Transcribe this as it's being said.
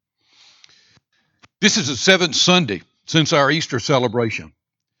This is the seventh Sunday since our Easter celebration.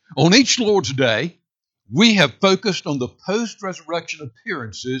 On each Lord's Day, we have focused on the post-resurrection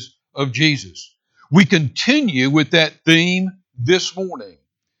appearances of Jesus. We continue with that theme this morning.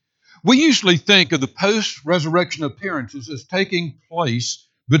 We usually think of the post-resurrection appearances as taking place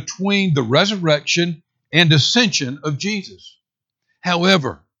between the resurrection and ascension of Jesus.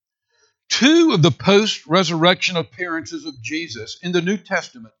 However, two of the post-resurrection appearances of Jesus in the New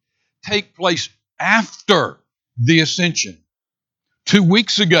Testament take place after the ascension. 2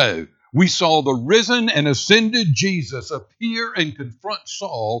 weeks ago, we saw the risen and ascended Jesus appear and confront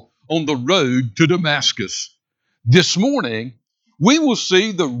Saul on the road to Damascus. This morning, we will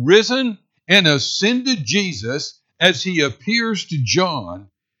see the risen and ascended Jesus as he appears to John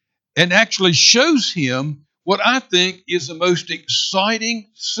and actually shows him what I think is the most exciting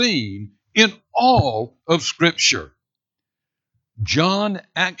scene in all of Scripture. John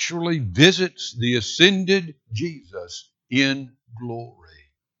actually visits the ascended Jesus in glory.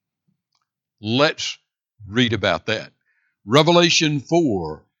 Let's read about that. Revelation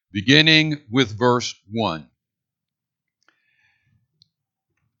 4, beginning with verse 1.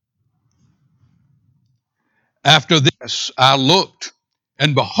 After this I looked,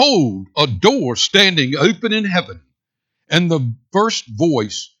 and behold, a door standing open in heaven, and the first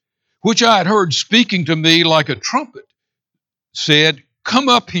voice, which I had heard speaking to me like a trumpet, said, "Come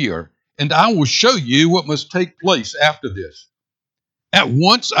up here, and I will show you what must take place after this." At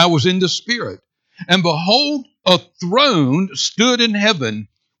once I was in the Spirit, and behold, a throne stood in heaven,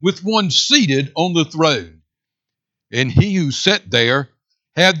 with one seated on the throne. And he who sat there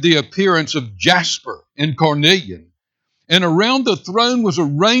had the appearance of jasper and carnelian, and around the throne was a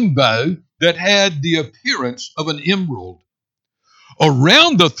rainbow that had the appearance of an emerald.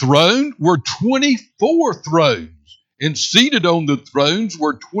 Around the throne were 24 thrones, and seated on the thrones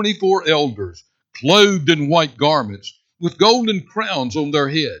were 24 elders, clothed in white garments, with golden crowns on their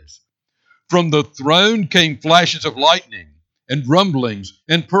heads. From the throne came flashes of lightning, and rumblings,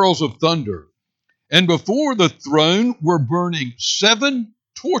 and pearls of thunder. And before the throne were burning 7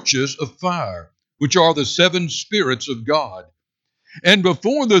 torches of fire, which are the 7 spirits of God. And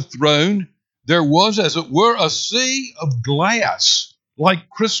before the throne there was, as it were, a sea of glass,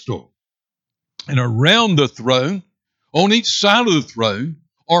 like crystal. And around the throne, on each side of the throne,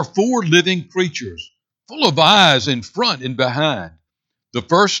 are 4 living creatures, full of eyes in front and behind. The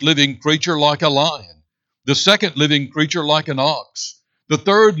first living creature like a lion, the second living creature like an ox, the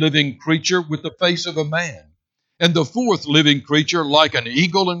third living creature with the face of a man, and the fourth living creature like an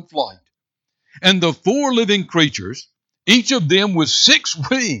eagle in flight. And the 4 living creatures, each of them with 6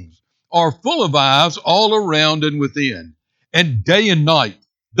 wings, are full of eyes all around and within. And day and night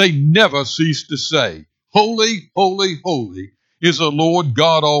they never cease to say, "Holy, holy, holy is the Lord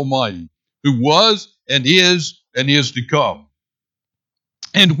God Almighty, who was and is to come."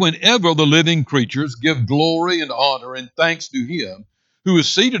 And whenever the living creatures give glory and honor and thanks to him who is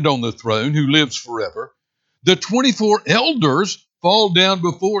seated on the throne, who lives forever, the 24 elders fall down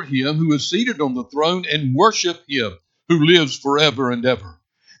before him who is seated on the throne and worship him who lives forever and ever.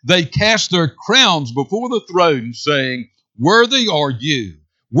 They cast their crowns before the throne, saying, worthy are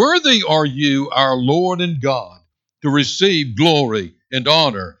you, our Lord and God, to receive glory and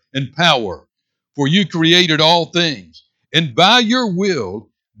honor and power. For you created all things, and by your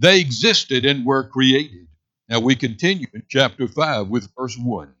will they existed and were created. Now we continue in chapter 5 with verse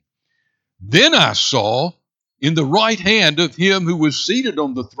 1. Then I saw in the right hand of him who was seated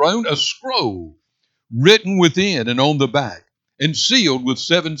on the throne a scroll written within and on the back, and sealed with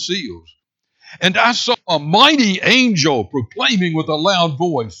 7 seals. And I saw a mighty angel proclaiming with a loud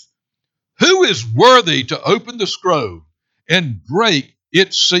voice, "Who is worthy to open the scroll and break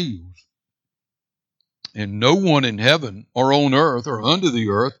its seals?" And no one in heaven or on earth or under the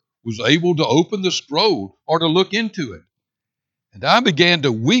earth was able to open the scroll or to look into it. And I began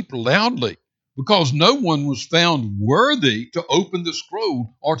to weep loudly, because no one was found worthy to open the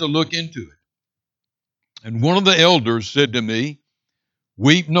scroll or to look into it. And one of the elders said to me,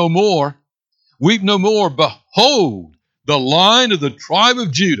 "Weep no more. Weep no more. Behold, the Lion of the tribe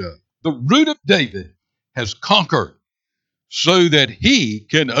of Judah, the Root of David, has conquered, so that he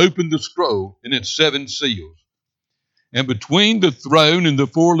can open the scroll and its 7 seals." And between the throne and the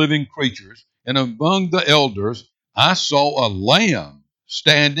 4 living creatures, and among the elders, I saw a lamb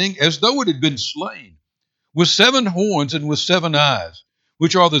standing as though it had been slain, with 7 horns and with 7 eyes,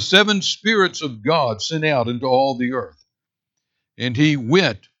 which are the 7 spirits of God sent out into all the earth. And he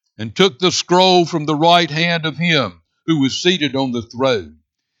went and took the scroll from the right hand of him who was seated on the throne.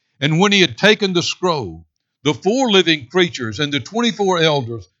 And when he had taken the scroll, the 4 living creatures and the 24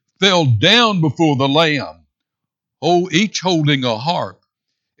 elders fell down before the Lamb, each holding a harp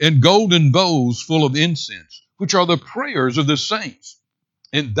and golden bowls full of incense, which are the prayers of the saints.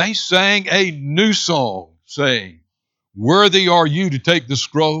 And they sang a new song, saying, Worthy are you to take the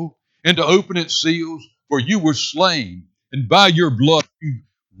scroll and to open its seals, for you were slain, and by your blood you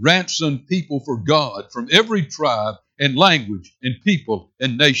ransomed people for God from every tribe and language and people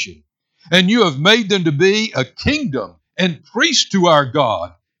and nation. And you have made them to be a kingdom and priests to our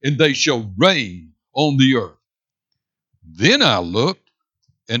God, and they shall reign on the earth. Then I looked,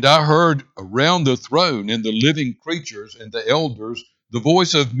 and I heard around the throne and the living creatures and the elders the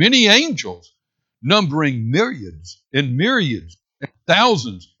voice of many angels, numbering myriads and myriads and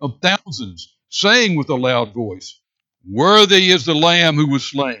thousands of thousands, saying with a loud voice, Worthy is the Lamb who was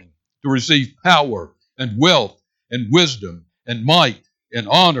slain to receive power and wealth and wisdom and might and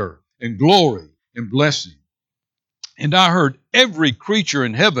honor and glory and blessing. And I heard every creature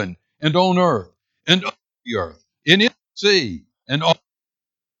in heaven and on earth and under the earth, in the sea, and all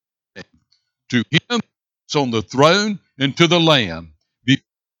to him that's on the throne and to the Lamb be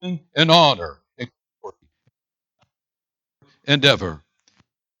blessing and honor and glory and ever.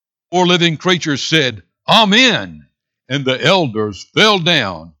 Four living creatures said, Amen. And the elders fell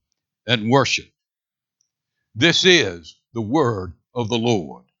down and worshiped. This is the word of the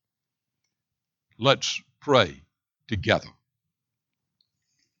Lord. Let's pray together.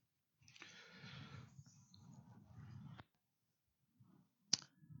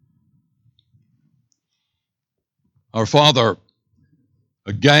 Our Father,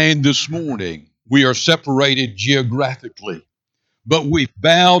 again this morning, we are separated geographically, but we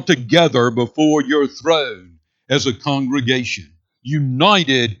bow together before your throne as a congregation,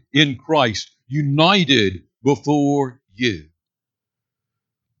 united in Christ, united before you.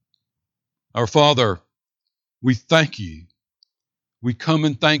 Our Father, we thank you. We come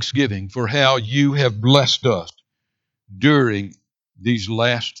in thanksgiving for how you have blessed us during these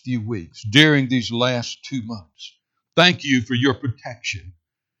last few weeks, during these last 2 months. Thank you for your protection.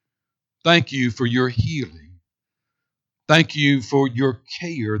 Thank you for your healing. Thank you for your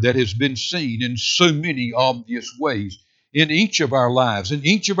care that has been seen in so many obvious ways in each of our lives, in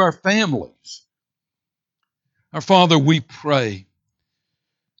each of our families. Our Father, we pray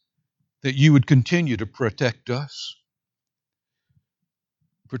that you would continue to protect us,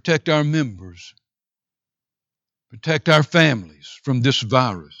 protect our members, protect our families from this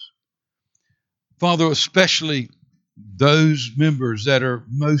virus. Father, especially those members that are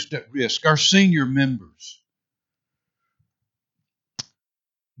most at risk, our senior members,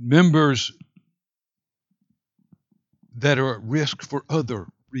 members that are at risk for other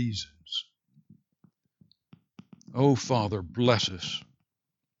reasons. Oh, Father, bless us.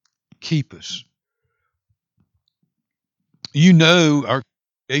 Keep us. You know our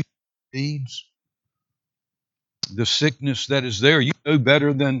needs, the sickness that is there. You know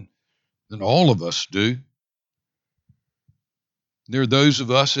better than all of us do. There are those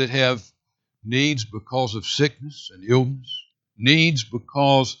of us that have needs because of sickness and illness, needs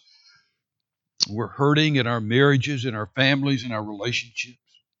because we're hurting in our marriages, in our families, in our relationships.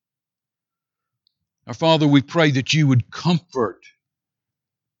 Our Father, we pray that you would comfort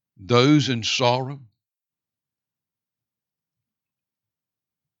those in sorrow.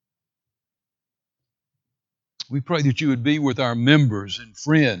 We pray that you would be with our members and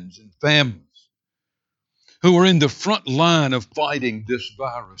friends and families who are in the front line of fighting this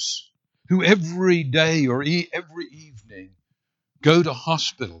virus, who every day or every evening go to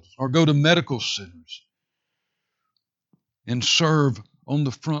hospitals or go to medical centers and serve on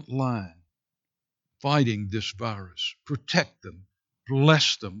the front line fighting this virus. Protect them.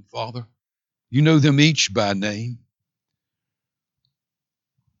 Bless them, Father. You know them each by name.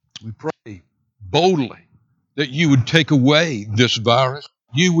 We pray boldly that you would take away this virus.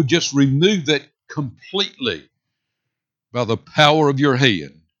 You would just remove it completely by the power of your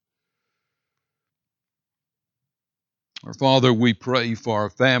hand. Our Father, we pray for our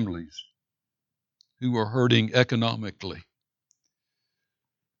families who are hurting economically.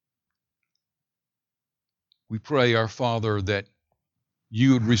 We pray, our Father, that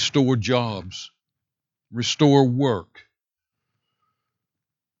you would restore jobs, restore work.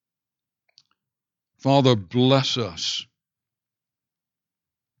 Father, bless us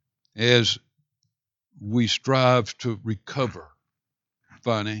as we strive to recover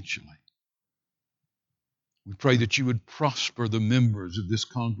financially. We pray that you would prosper the members of this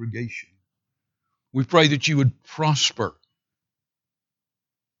congregation. We pray that you would prosper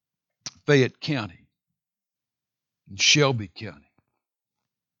Fayette County and Shelby County.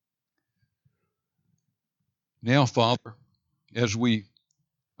 Now, Father, as we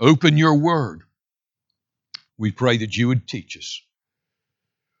open your word. We pray that you would teach us.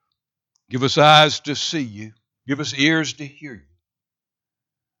 Give us eyes to see you. Give us ears to hear you.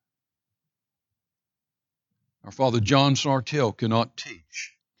 Our Father John Sartell cannot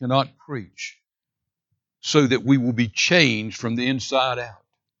teach, cannot preach, so that we will be changed from the inside out.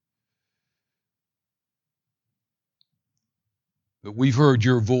 But we've heard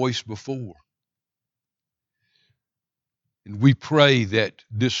your voice before. And we pray that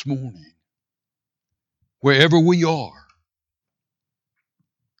this morning, wherever we are,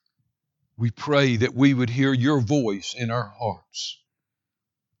 we pray that we would hear your voice in our hearts.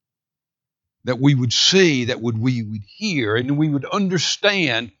 That we would see, that we would hear, and we would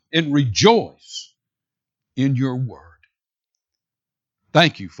understand and rejoice in your word.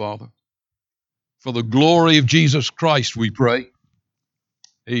 Thank you, Father. For the glory of Jesus Christ, we pray.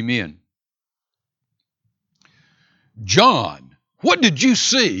 Amen. John, what did you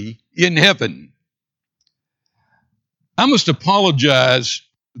see in heaven? I must apologize to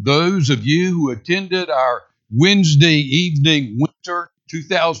those of you who attended our Wednesday evening winter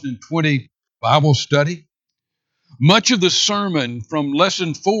 2020 Bible study. Much of the sermon from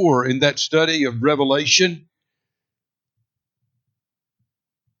lesson 4 in that study of Revelation,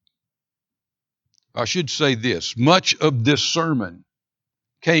 I should say this, much of this sermon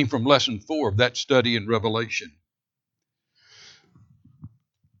came from lesson 4 of that study in Revelation.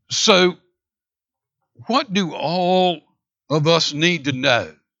 So, what do all of us need to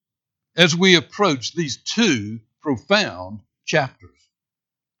know as we approach these two profound chapters?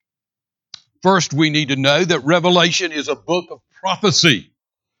 First, we need to know that Revelation is a book of prophecy,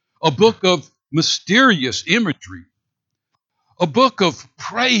 a book of mysterious imagery, a book of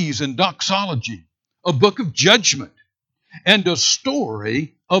praise and doxology, a book of judgment, and a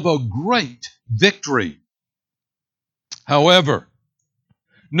story of a great victory. However,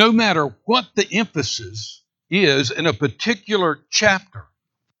 no matter what the emphasis is in a particular chapter,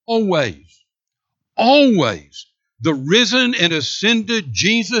 always, the risen and ascended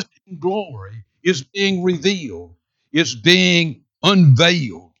Jesus in glory is being revealed, is being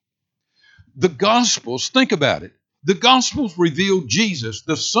unveiled. The Gospels, think about it, the Gospels reveal Jesus,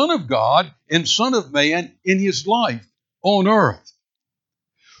 the Son of God and Son of Man, in his life on earth.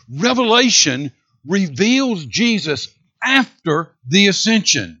 Revelation reveals Jesus after the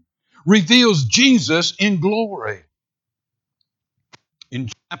ascension, reveals Jesus in glory. In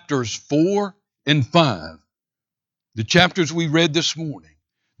chapters 4 and 5, the chapters we read this morning,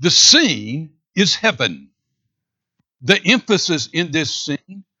 the scene is heaven. The emphasis in this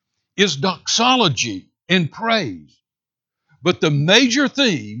scene is doxology and praise. But the major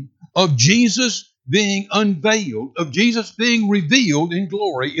theme of Jesus being unveiled, of Jesus being revealed in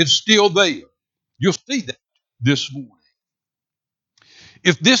glory, is still there. You'll see that this morning.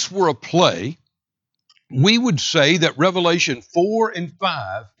 If this were a play, we would say that Revelation 4 and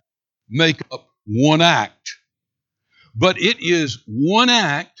 5 make up one act. But it is one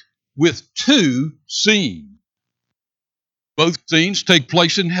act with two scenes. Both scenes take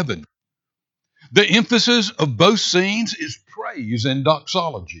place in heaven. The emphasis of both scenes is praise and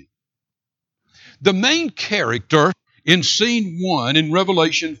doxology. The main character in scene 1 in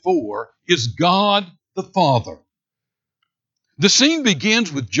Revelation 4 is God the Father. The scene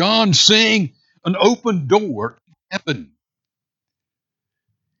begins with John seeing an open door in heaven.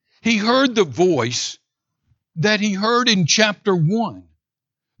 He heard the voice that he heard in chapter 1,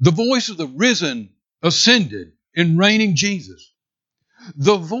 the voice of the risen, ascended, and reigning Jesus.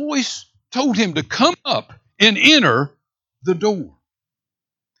 The voice told him to come up and enter the door.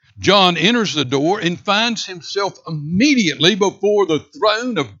 John enters the door and finds himself immediately before the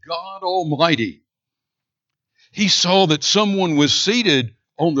throne of God Almighty. He saw that someone was seated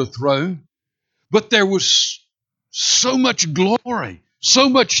on the throne, but there was so much glory, so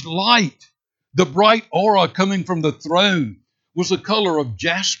much light. The bright aura coming from the throne was the color of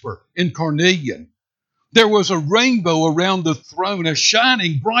jasper and carnelian. There was a rainbow around the throne, a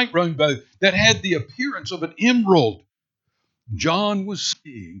shining bright rainbow that had the appearance of an emerald. John was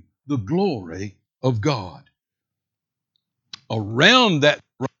seeing the glory of God. Around that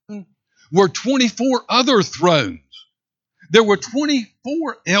throne were 24 other thrones. There were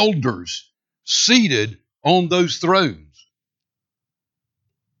 24 elders seated on those thrones.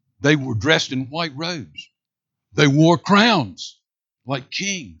 They were dressed in white robes. They wore crowns like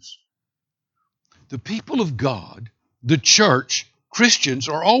kings. The people of God, the church, Christians,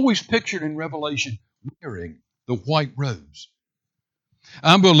 are always pictured in Revelation wearing the white robes.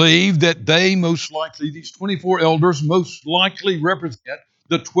 I believe that they most likely, these 24 elders, most likely represent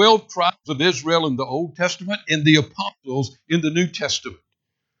the 12 tribes of Israel in the Old Testament and the apostles in the New Testament.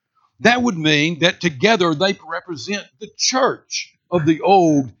 That would mean that together they represent the church of the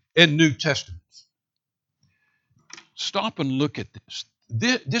Old and New Testaments. Stop and look at this.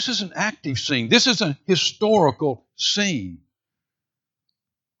 This is an active scene. This is a historical scene.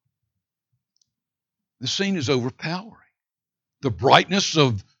 The scene is overpowering. The brightness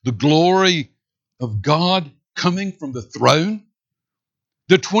of the glory of God coming from the throne.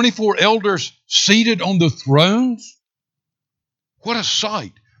 The 24 elders seated on the thrones. What a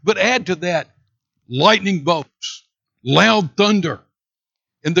sight. But add to that lightning bolts, loud thunder,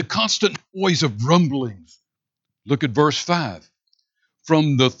 and the constant noise of rumblings. Look at verse 5.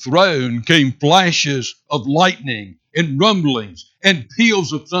 From the throne came flashes of lightning and rumblings and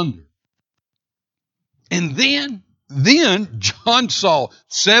peals of thunder. And then John saw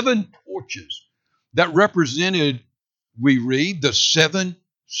 7 torches that represented, we read, the 7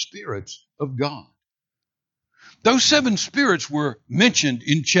 spirits of God. Those 7 spirits were mentioned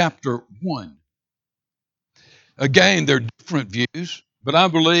in chapter 1. Again, there are different views, but I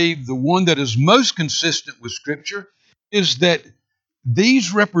believe the one that is most consistent with Scripture is that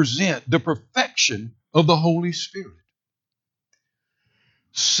these represent the perfection of the Holy Spirit.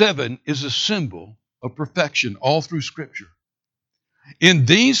 7 is a symbol of perfection all through Scripture. In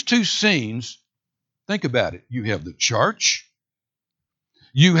these 2 scenes, think about it. You have the church,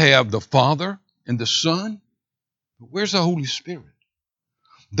 you have the Father and the Son. But where's the Holy Spirit?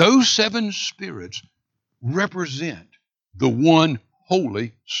 Those 7 spirits represent the one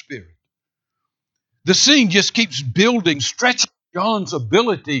Holy Spirit. The scene just keeps building, stretching John's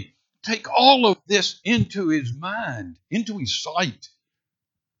ability to take all of this into his mind, into his sight.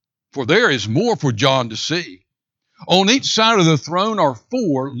 For there is more for John to see. On each side of the throne are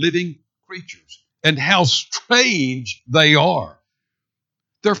 4 living creatures, and how strange they are.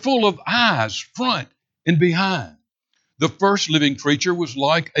 They're full of eyes, front and behind. The first living creature was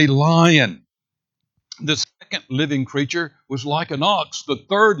like a lion. The second living creature was like an ox. The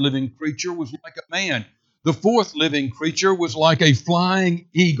third living creature was like a man. The fourth living creature was like a flying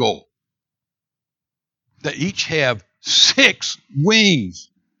eagle. They each have 6 wings.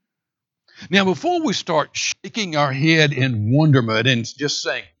 Now, before we start shaking our head in wonderment and just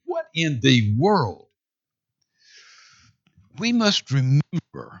saying, what in the world? We must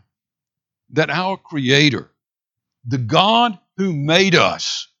remember that our Creator, the God who made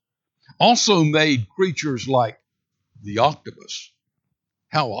us, also made creatures like the octopus.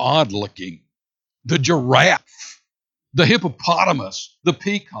 How odd looking. The giraffe, the hippopotamus, the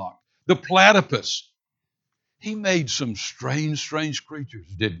peacock, the platypus. He made some strange creatures,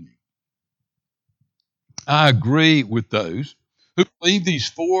 didn't he? I agree with those who believe these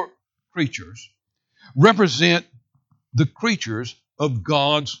 4 creatures represent the creatures of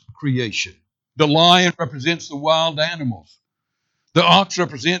God's creation. The lion represents the wild animals. The ox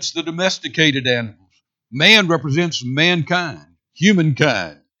represents the domesticated animals. Man represents mankind,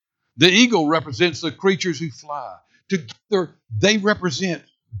 humankind. The eagle represents the creatures who fly. Together, they represent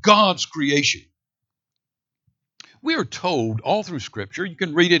God's creation. We are told all through Scripture, you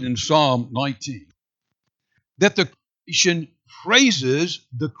can read it in Psalm 19, that the creation praises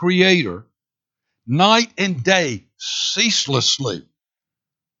the Creator night and day, ceaselessly,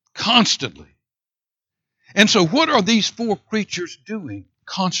 constantly. And so what are these 4 creatures doing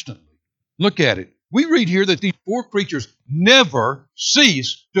constantly? Look at it. We read here that these 4 creatures never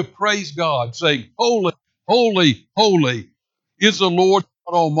cease to praise God, saying, holy, holy, holy is the Lord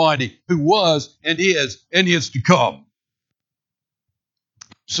God Almighty, who was and is to come.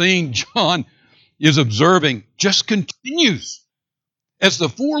 Seeing John is observing just continues as the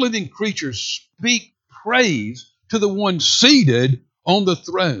 4 living creatures speak praise to the one seated on the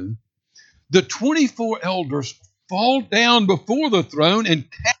throne. The 24 elders fall down before the throne and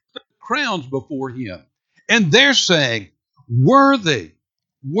cast their crowns before him. And they're saying, worthy,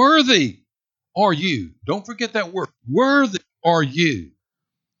 worthy are you. Don't forget that word. Worthy are you,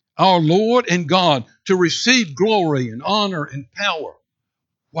 our Lord and God, to receive glory and honor and power.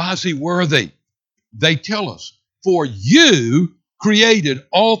 Why is he worthy? They tell us, for you created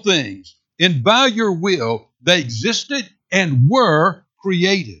all things, and by your will they existed and were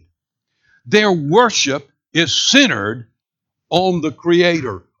created. Their worship is centered on the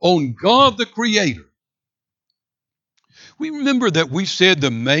Creator, on God the Creator. We remember that we said the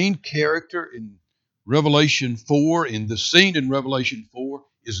main character in Revelation 4, in the scene in Revelation 4,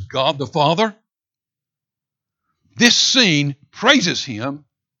 is God the Father. This scene praises Him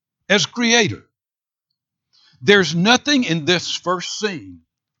as Creator. There's nothing in this first scene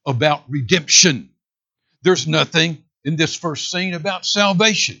about redemption. There's nothing in this first scene about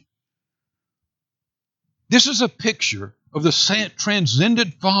salvation. This is a picture of the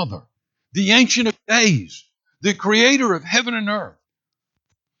transcendent Father the Ancient of Days, the Creator of heaven and earth,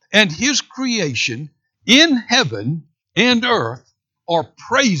 and His creation in heaven and earth are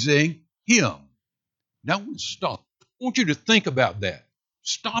praising Him. Now, stop. I want you to think about that.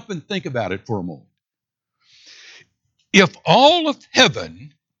 Stop and think about it for a moment. If all of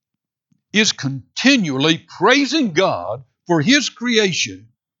heaven is continually praising God for His creation,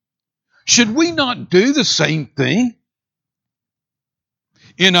 should we not do the same thing?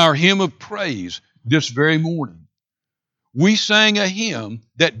 In our hymn of praise this very morning, we sang a hymn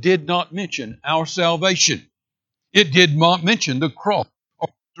that did not mention our salvation. It did not mention the cross or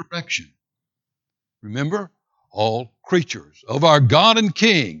resurrection. Remember, all creatures of our God and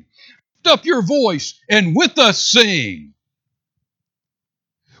King, lift up your voice and with us sing.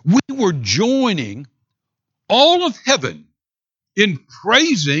 We were joining all of heaven in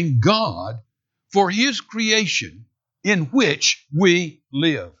praising God for His creation in which we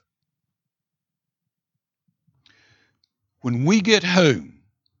live. When we get home,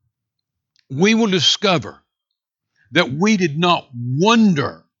 we will discover that we did not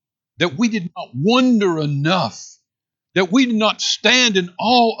wonder, enough, that we did not stand in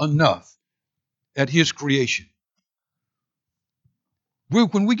awe enough at His creation.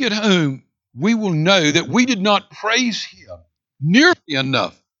 When we get home, we will know that we did not praise Him nearly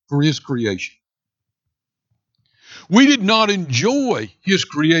enough for His creation. We did not enjoy His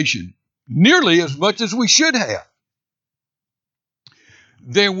creation nearly as much as we should have.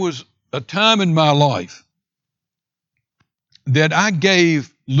 There was a time in my life that I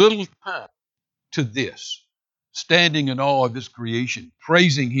gave little time to this, standing in awe of His creation,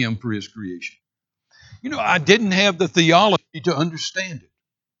 praising Him for His creation. I didn't have the theology to understand it.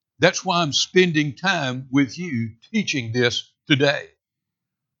 That's why I'm spending time with you teaching this today.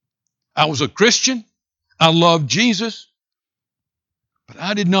 I was a Christian. I loved Jesus. But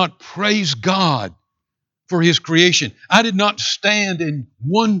I did not praise God for His creation. I did not stand in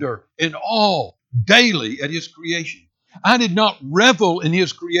wonder and awe daily at His creation. I did not revel in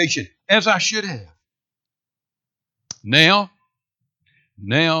His creation as I should have. Now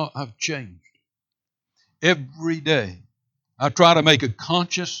I've changed. Every day, I try to make a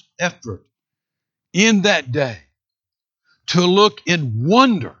conscious effort in that day to look in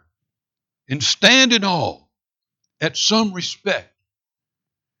wonder and stand in awe at some respect,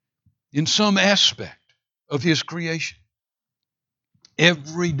 in some aspect of His creation.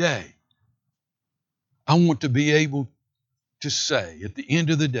 Every day, I want to be able to say at the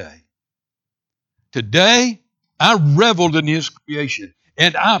end of the day, today I reveled in His creation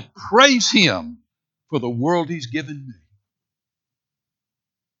and I praise Him for the world He's given me.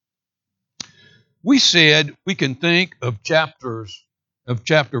 We said we can think of chapter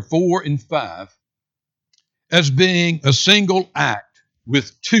 4 and 5 as being a single act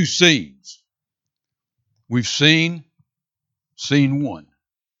with two scenes. We've seen scene 1.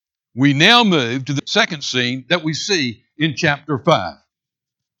 We now move to the second scene that we see in chapter 5.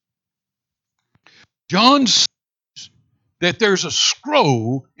 John says that there's a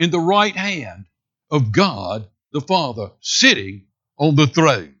scroll in the right hand of God the Father sitting on the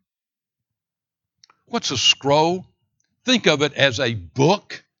throne. What's a scroll? Think of it as a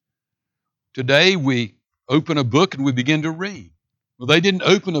book. Today we open a book and we begin to read. Well, they didn't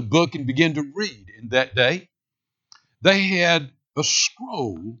open a book and begin to read in that day. They had a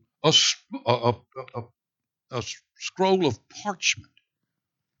scroll, a scroll of parchment.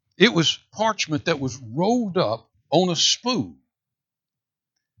 It was parchment that was rolled up on a spool.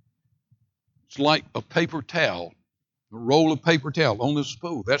 It's like a paper towel, a roll of paper towel on a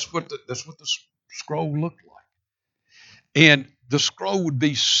spool. That's what the scroll looked like. And the scroll would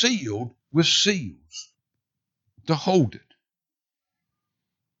be sealed with seals to hold it.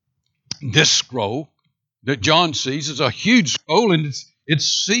 This scroll that John sees is a huge scroll, and it's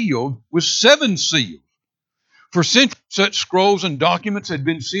sealed with 7 seals. For centuries, such scrolls and documents had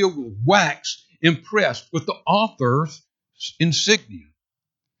been sealed with wax impressed with the author's insignia.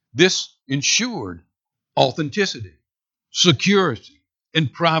 This ensured authenticity, security,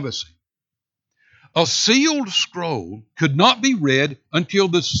 and privacy. A sealed scroll could not be read until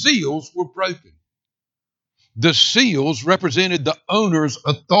the seals were broken. The seals represented the owner's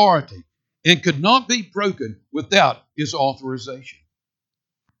authority and could not be broken without his authorization.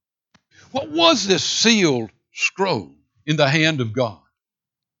 What was this sealed scroll in the hand of God?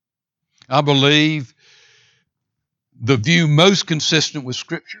 I believe the view most consistent with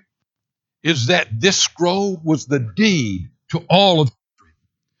Scripture is that this scroll was the deed to all of history,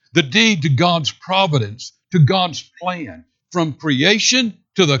 the deed to God's providence, to God's plan, from creation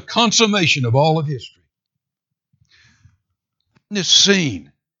to the consummation of all of history. In this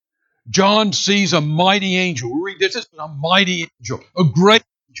scene, John sees a mighty angel. We read this is a mighty angel, a great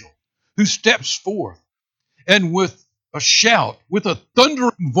angel, who steps forth and with a shout, with a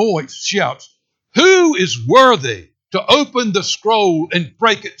thundering voice, shouts, "Who is worthy to open the scroll and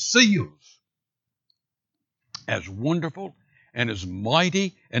break its seals?" As wonderful and as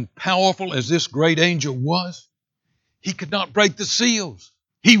mighty and powerful as this great angel was, he could not break the seals.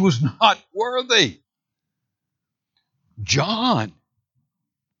 He was not worthy. John,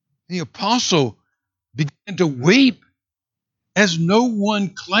 the apostle, began to weep as no one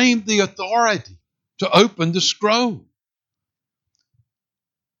claimed the authority to open the scroll.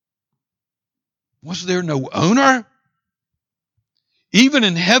 Was there no owner? Even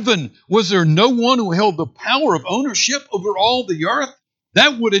in heaven, was there no one who held the power of ownership over all the earth?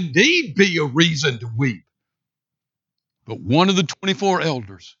 That would indeed be a reason to weep. But one of the 24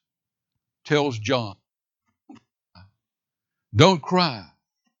 elders tells John, "Don't cry.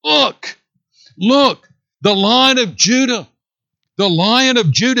 Look, look, the Lion of Judah. The Lion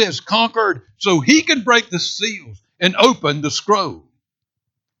of Judah has conquered so he can break the seals and open the scroll."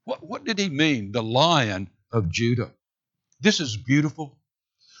 What did he mean, the Lion of Judah? This is beautiful.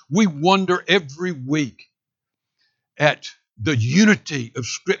 We wonder every week at the unity of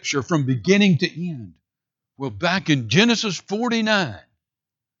Scripture from beginning to end. Well, back in Genesis 49,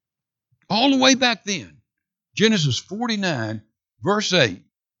 all the way back then, Genesis 49, verse 8,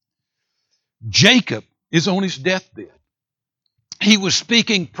 Jacob is on his deathbed. He was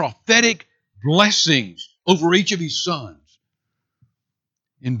speaking prophetic blessings over each of his sons.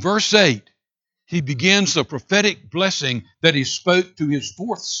 In verse 8, he begins the prophetic blessing that he spoke to his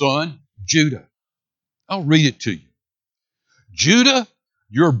fourth son, Judah. I'll read it to you. "Judah,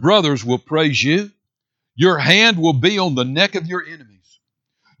 your brothers will praise you. Your hand will be on the neck of your enemies.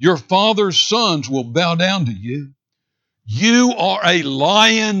 Your father's sons will bow down to you. You are a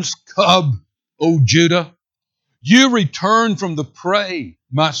lion's cub, O Judah. You return from the prey,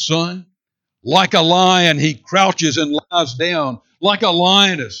 my son. Like a lion, he crouches and lies down. Like a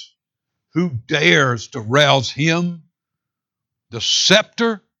lioness, who dares to rouse him? The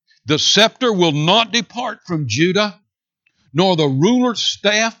scepter will not depart from Judah, nor the ruler's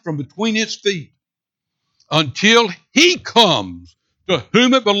staff from between its feet, until he comes to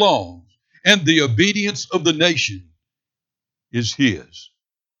whom it belongs, and the obedience of the nation is his."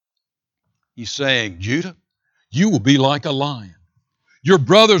 He's saying, Judah, you will be like a lion. Your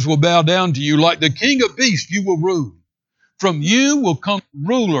brothers will bow down to you like the king of beasts. You will rule. From you will come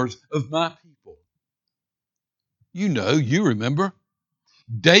rulers of my people. You remember,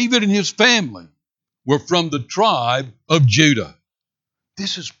 David and his family were from the tribe of Judah.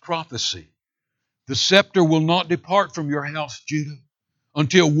 This is prophecy. The scepter will not depart from your house, Judah,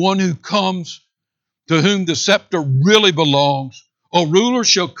 until one who comes to whom the scepter really belongs, a ruler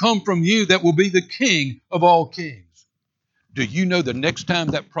shall come from you that will be the king of all kings. Do you know the next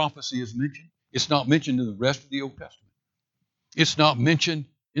time that prophecy is mentioned, it's not mentioned in the rest of the Old Testament. It's not mentioned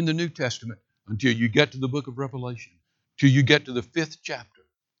in the New Testament until you get to the book of Revelation, till you get to the 5th chapter.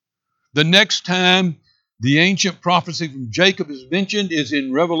 The next time the ancient prophecy from Jacob is mentioned is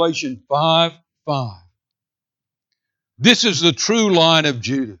in Revelation 5:5. This is the true line of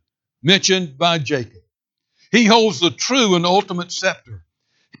Judah, mentioned by Jacob. He holds the true and ultimate scepter.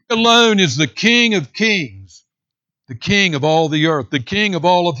 He alone is the King of kings, the King of all the earth, the King of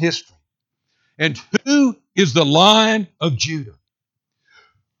all of history. And who is the Lion of Judah?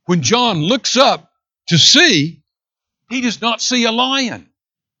 When John looks up to see, he does not see a lion.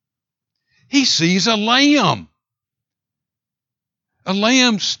 He sees a lamb. A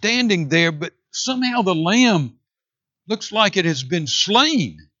lamb standing there, but somehow the lamb looks like it has been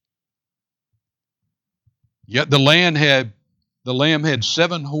slain. Yet the lamb had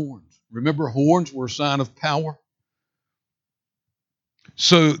 7 horns. Remember, horns were a sign of power.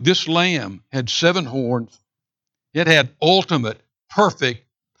 So this lamb had 7 horns. It had ultimate, perfect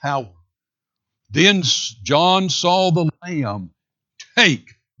power. Then John saw the lamb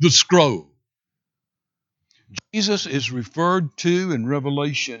take the scroll. Jesus is referred to in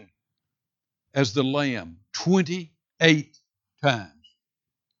Revelation as the lamb 28 times.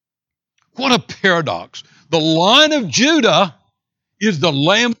 What a paradox. The Lion of Judah is the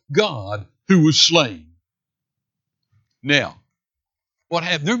Lamb of God who was slain. Now, what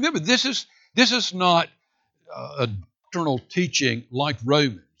happened? Remember, this is not a doctrinal teaching like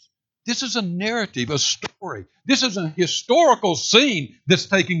Romans. This is a narrative, a story. This is a historical scene that's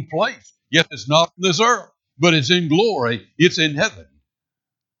taking place. Yet it's not on this earth, but it's in glory. It's in heaven.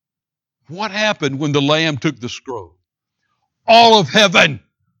 What happened when the Lamb took the scroll? All of heaven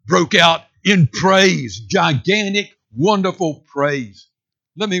broke out in praise, gigantic, wonderful praise.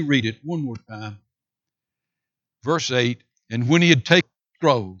 Let me read it one more time. Verse 8, and when he had taken the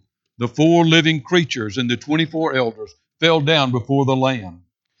scroll, the 4 living creatures and the 24 elders fell down before the Lamb,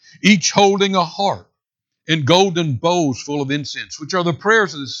 each holding a harp and golden bowls full of incense, which are the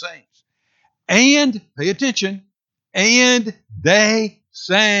prayers of the saints. And, pay attention, and they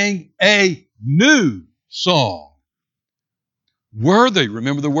sang a new song. Worthy,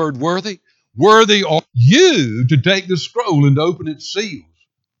 remember the word worthy? Worthy are you to take the scroll and to open its seals.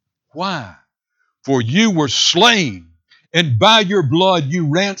 Why? For you were slain, and by your blood you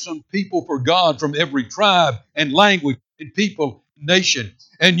ransomed people for God from every tribe and language and people, nation.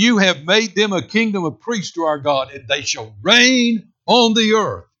 And you have made them a kingdom of priests to our God, and they shall reign on the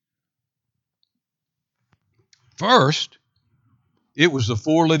earth. First, it was the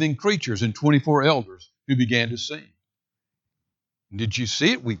 4 living creatures and 24 elders who began to sing. Did you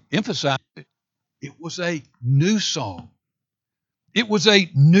see it? We emphasized it. It was a new song. It was a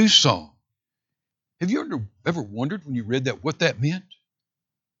new song. Have you ever wondered when you read that what that meant?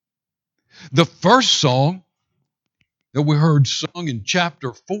 The first song that we heard sung in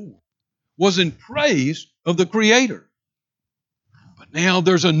chapter 4 was in praise of the Creator. But now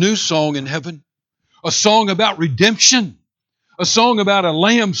there's a new song in heaven, a song about redemption, a song about a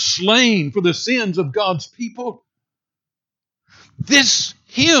lamb slain for the sins of God's people. This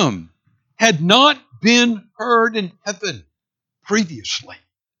hymn had not been heard in heaven previously.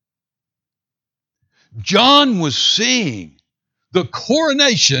 John was seeing the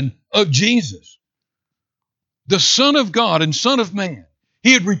coronation of Jesus, the Son of God and Son of Man.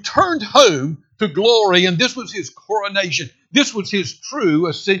 He had returned home to glory, and this was his coronation. This was his true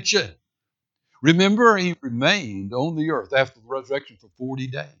ascension. Remember, he remained on the earth after the resurrection for 40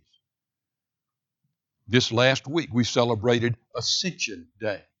 days. This last week, we celebrated Ascension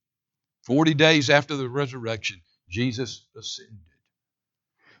Day. 40 days after the resurrection, Jesus ascended.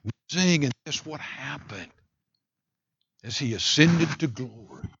 We sing, and that's what happened as he ascended to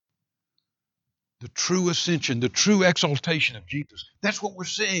glory. The true ascension, the true exaltation of Jesus. That's what we're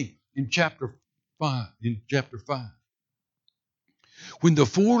seeing in chapter 5. When the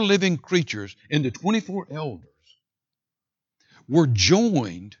 4 living creatures and the 24 elders were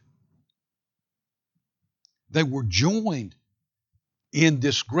joined, they were joined in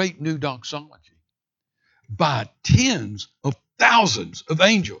this great new doxology by tens of thousands of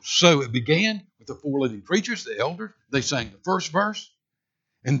angels. So it began with the 4 living creatures, the elders. They sang the first verse.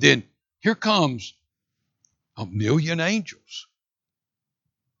 And then here comes 1,000,000 angels.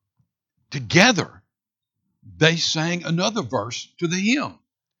 Together, they sang another verse to the hymn.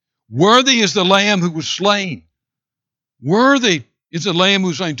 Worthy is the Lamb who was slain. Worthy is the Lamb who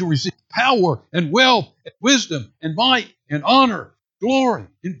was slain to receive power and wealth and wisdom and might and honor, glory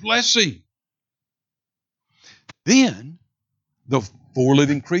and blessing. Then the 4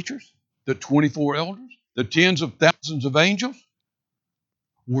 living creatures, the 24 elders, the tens of thousands of angels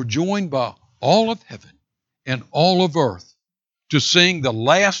were joined by all of heaven and all of earth to sing the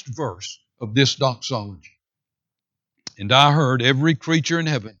last verse of this doxology. And I heard every creature in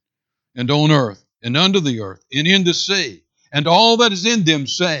heaven and on earth and under the earth and in the sea and all that is in them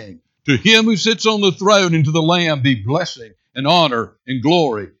saying, to him who sits on the throne and to the Lamb be blessing and honor and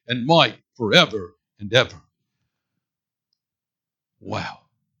glory and might forever and ever. Wow.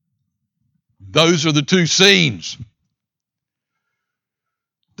 Those are the 2 scenes.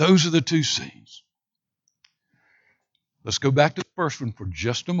 Those are the 2 scenes. Let's go back to the first one for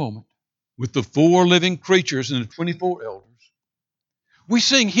just a moment. With the 4 living creatures and the 24 elders, we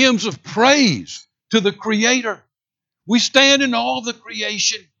sing hymns of praise to the Creator. We stand in awe of the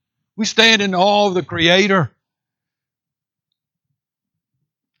creation. We stand in awe of the Creator.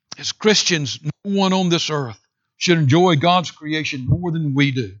 As Christians, no one on this earth should enjoy God's creation more than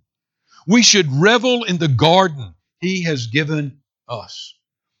we do. We should revel in the garden He has given us.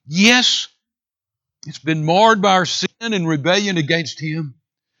 Yes, it's been marred by our sin and rebellion against Him,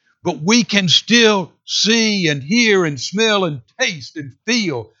 but we can still see and hear and smell and taste and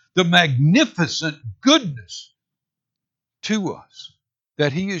feel the magnificent goodness to us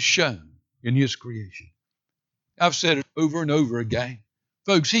that He has shown in His creation. I've said it over and over again.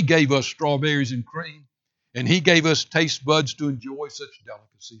 Folks, He gave us strawberries and cream, and He gave us taste buds to enjoy such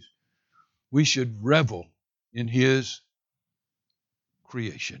delicacies. We should revel in His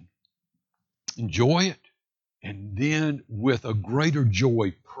creation. Enjoy it, and then with a greater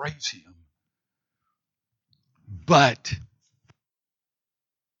joy, praise Him. But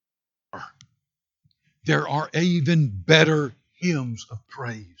there are even better hymns of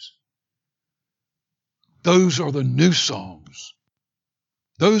praise. Those are the new songs.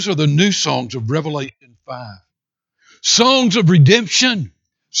 Those are the new songs of Revelation 5. Songs of redemption,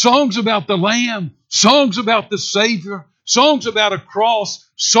 songs about the Lamb, songs about the Savior, songs about a cross,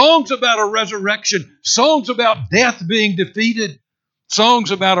 songs about a resurrection, songs about death being defeated, songs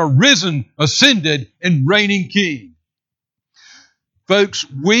about a risen, ascended, and reigning King. Folks,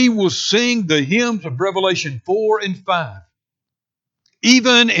 we will sing the hymns of Revelation 4 and 5,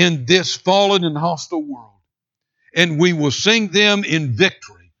 even in this fallen and hostile world. And we will sing them in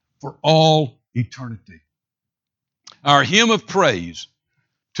victory for all eternity. Our hymn of praise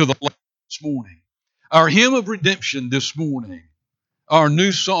to the Lamb this morning, our hymn of redemption this morning, our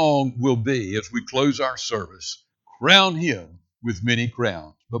new song will be, as we close our service, Crown Him with Many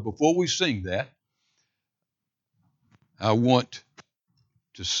Crowns. But before we sing that, I want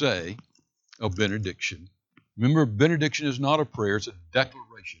to say a benediction. Remember, benediction is not a prayer, it's a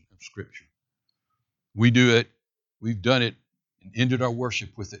declaration of Scripture. We do it, we've done it, and ended our worship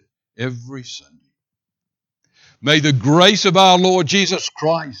with it every Sunday. May the grace of our Lord Jesus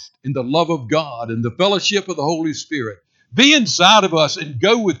Christ and the love of God and the fellowship of the Holy Spirit be inside of us and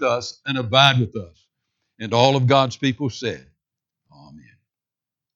go with us and abide with us. And all of God's people said,